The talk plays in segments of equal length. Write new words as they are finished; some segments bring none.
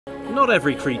Not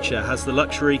every creature has the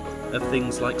luxury of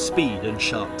things like speed and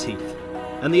sharp teeth,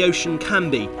 and the ocean can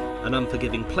be an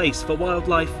unforgiving place for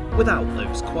wildlife without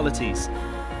those qualities.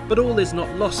 But all is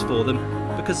not lost for them,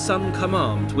 because some come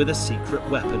armed with a secret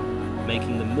weapon,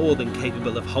 making them more than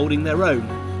capable of holding their own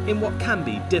in what can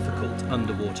be difficult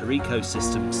underwater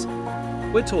ecosystems.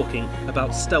 We're talking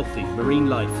about stealthy marine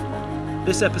life.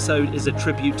 This episode is a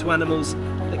tribute to animals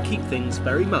that keep things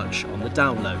very much on the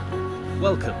down low.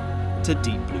 Welcome to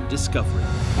Deep Blue Discovery.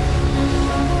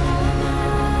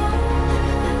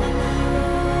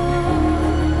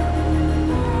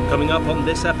 Coming up on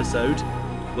this episode,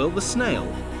 will the snail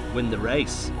win the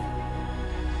race?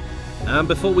 And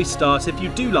before we start, if you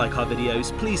do like our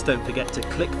videos, please don't forget to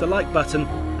click the like button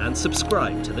and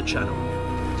subscribe to the channel.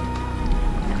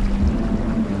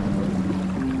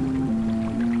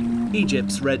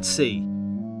 Egypt's Red Sea.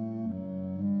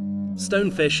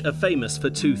 Stonefish are famous for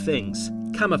two things: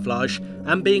 camouflage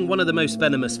and being one of the most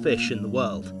venomous fish in the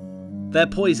world. Their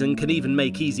poison can even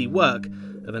make easy work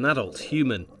of an adult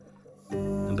human.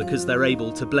 And because they're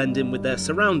able to blend in with their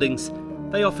surroundings,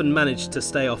 they often manage to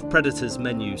stay off predators'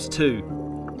 menus too.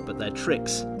 But their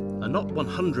tricks are not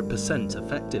 100%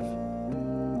 effective.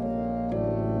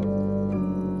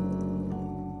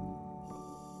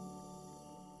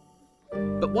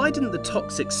 But why didn't the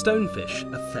toxic stonefish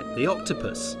affect the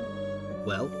octopus?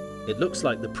 Well, it looks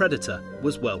like the predator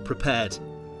was well prepared.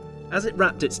 As it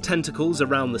wrapped its tentacles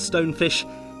around the stonefish,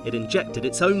 it injected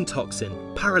its own toxin,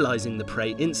 paralysing the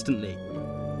prey instantly.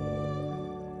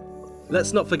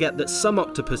 Let's not forget that some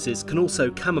octopuses can also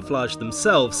camouflage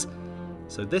themselves,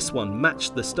 so this one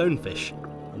matched the stonefish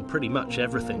on pretty much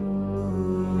everything.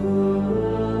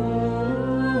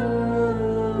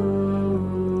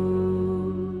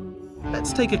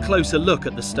 Let's take a closer look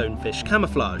at the stonefish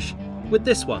camouflage, with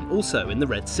this one also in the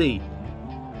Red Sea.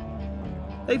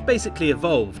 They've basically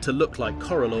evolved to look like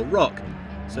coral or rock,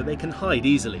 so they can hide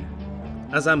easily.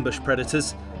 As ambush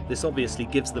predators, this obviously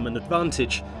gives them an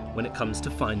advantage when it comes to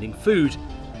finding food,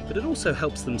 but it also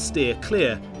helps them steer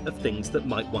clear of things that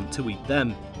might want to eat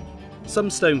them. Some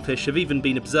stonefish have even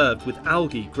been observed with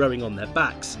algae growing on their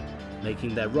backs,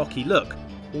 making their rocky look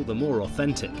all the more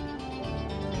authentic.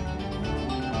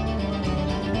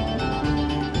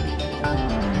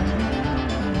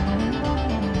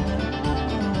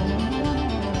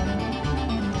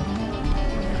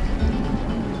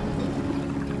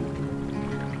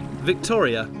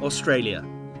 Victoria, Australia.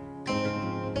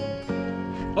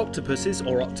 Octopuses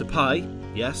or octopi,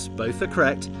 yes, both are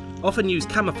correct, often use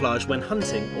camouflage when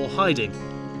hunting or hiding.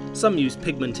 Some use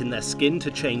pigment in their skin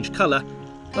to change colour,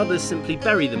 others simply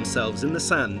bury themselves in the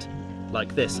sand,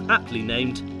 like this aptly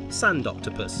named sand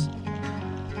octopus.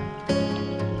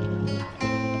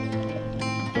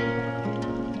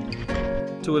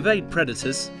 To evade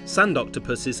predators, sand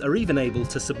octopuses are even able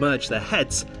to submerge their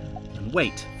heads and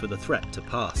wait for the threat to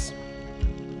pass.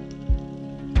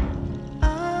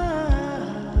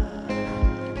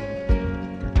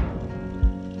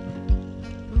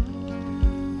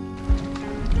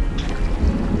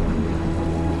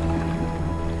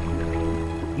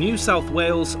 New South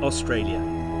Wales, Australia.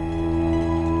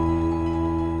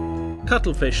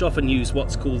 Cuttlefish often use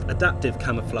what's called adaptive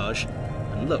camouflage,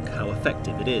 and look how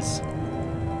effective it is.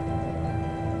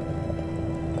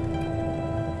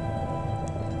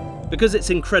 Because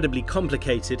it's incredibly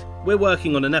complicated, we're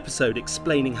working on an episode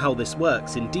explaining how this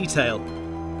works in detail,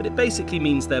 but it basically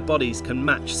means their bodies can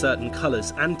match certain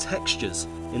colours and textures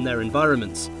in their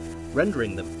environments,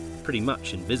 rendering them pretty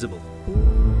much invisible.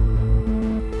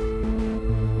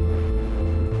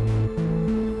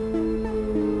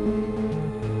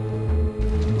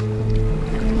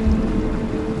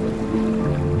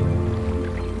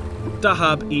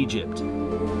 Dahab, Egypt.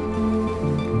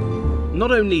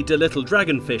 Not only do little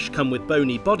dragonfish come with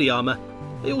bony body armour,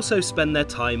 they also spend their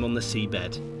time on the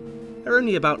seabed. They're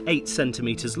only about 8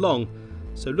 centimetres long,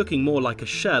 so looking more like a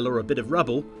shell or a bit of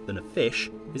rubble than a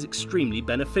fish is extremely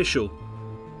beneficial.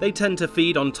 They tend to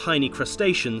feed on tiny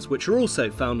crustaceans, which are also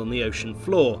found on the ocean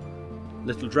floor.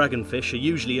 Little dragonfish are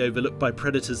usually overlooked by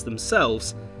predators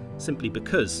themselves, simply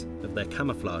because of their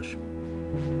camouflage.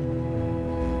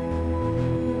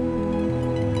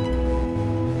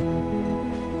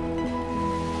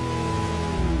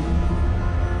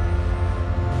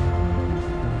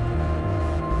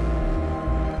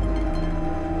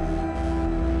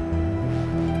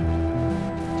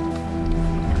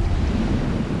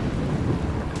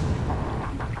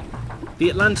 The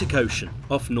Atlantic Ocean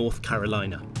off North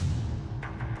Carolina.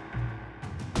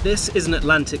 This is an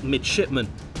Atlantic midshipman,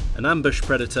 an ambush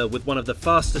predator with one of the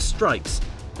fastest strikes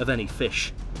of any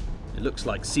fish. It looks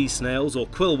like sea snails or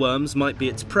quill worms might be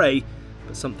its prey,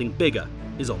 but something bigger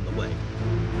is on the way.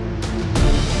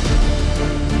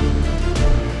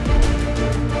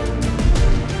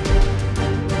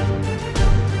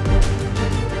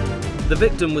 The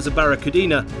victim was a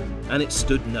barracuda, and it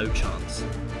stood no chance.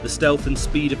 The stealth and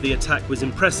speed of the attack was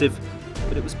impressive,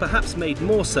 but it was perhaps made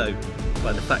more so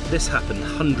by the fact this happened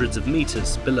hundreds of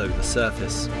meters below the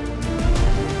surface.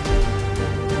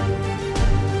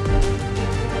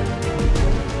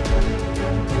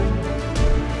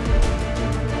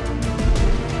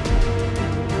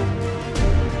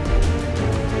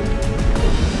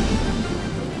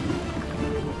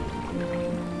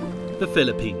 The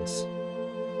Philippines.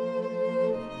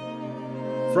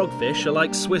 Frogfish are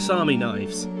like Swiss Army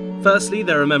knives. Firstly,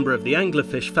 they're a member of the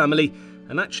anglerfish family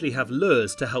and actually have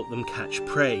lures to help them catch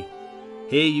prey.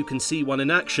 Here you can see one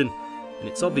in action, and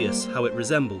it's obvious how it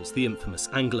resembles the infamous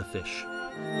anglerfish.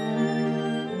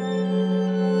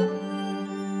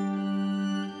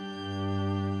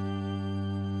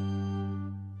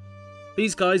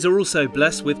 These guys are also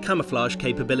blessed with camouflage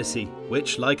capability,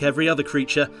 which, like every other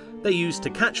creature, they use to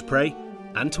catch prey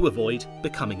and to avoid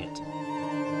becoming it.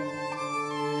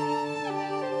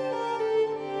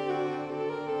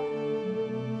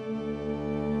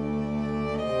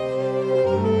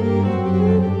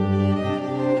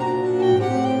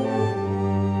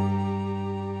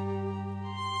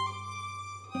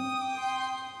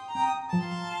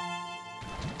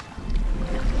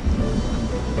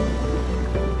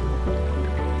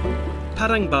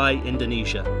 Padang,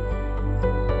 Indonesia.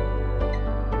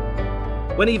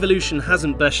 When evolution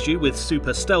hasn't blessed you with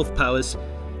super stealth powers,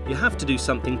 you have to do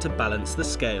something to balance the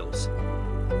scales.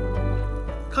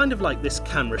 Kind of like this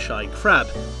camera-shy crab,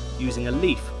 using a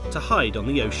leaf to hide on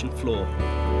the ocean floor.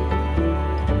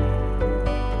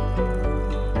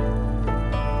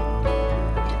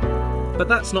 But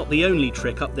that's not the only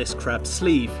trick up this crab's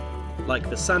sleeve. Like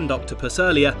the sand octopus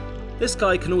earlier, this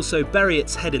guy can also bury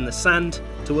its head in the sand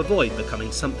to avoid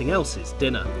becoming something else's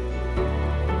dinner.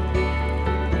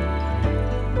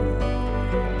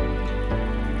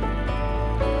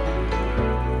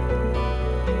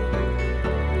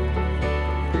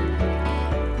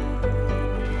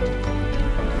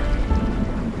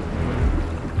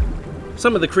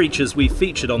 Some of the creatures we've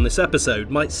featured on this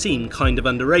episode might seem kind of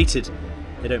underrated.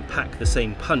 They don't pack the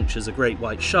same punch as a great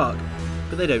white shark,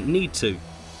 but they don't need to.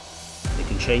 They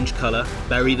can change colour,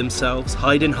 bury themselves,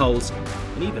 hide in holes,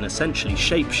 and even essentially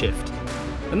shapeshift.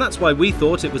 And that's why we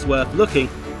thought it was worth looking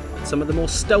at some of the more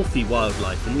stealthy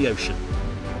wildlife in the ocean.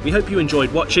 We hope you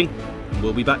enjoyed watching, and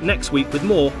we'll be back next week with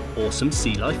more awesome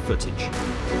sea life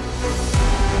footage.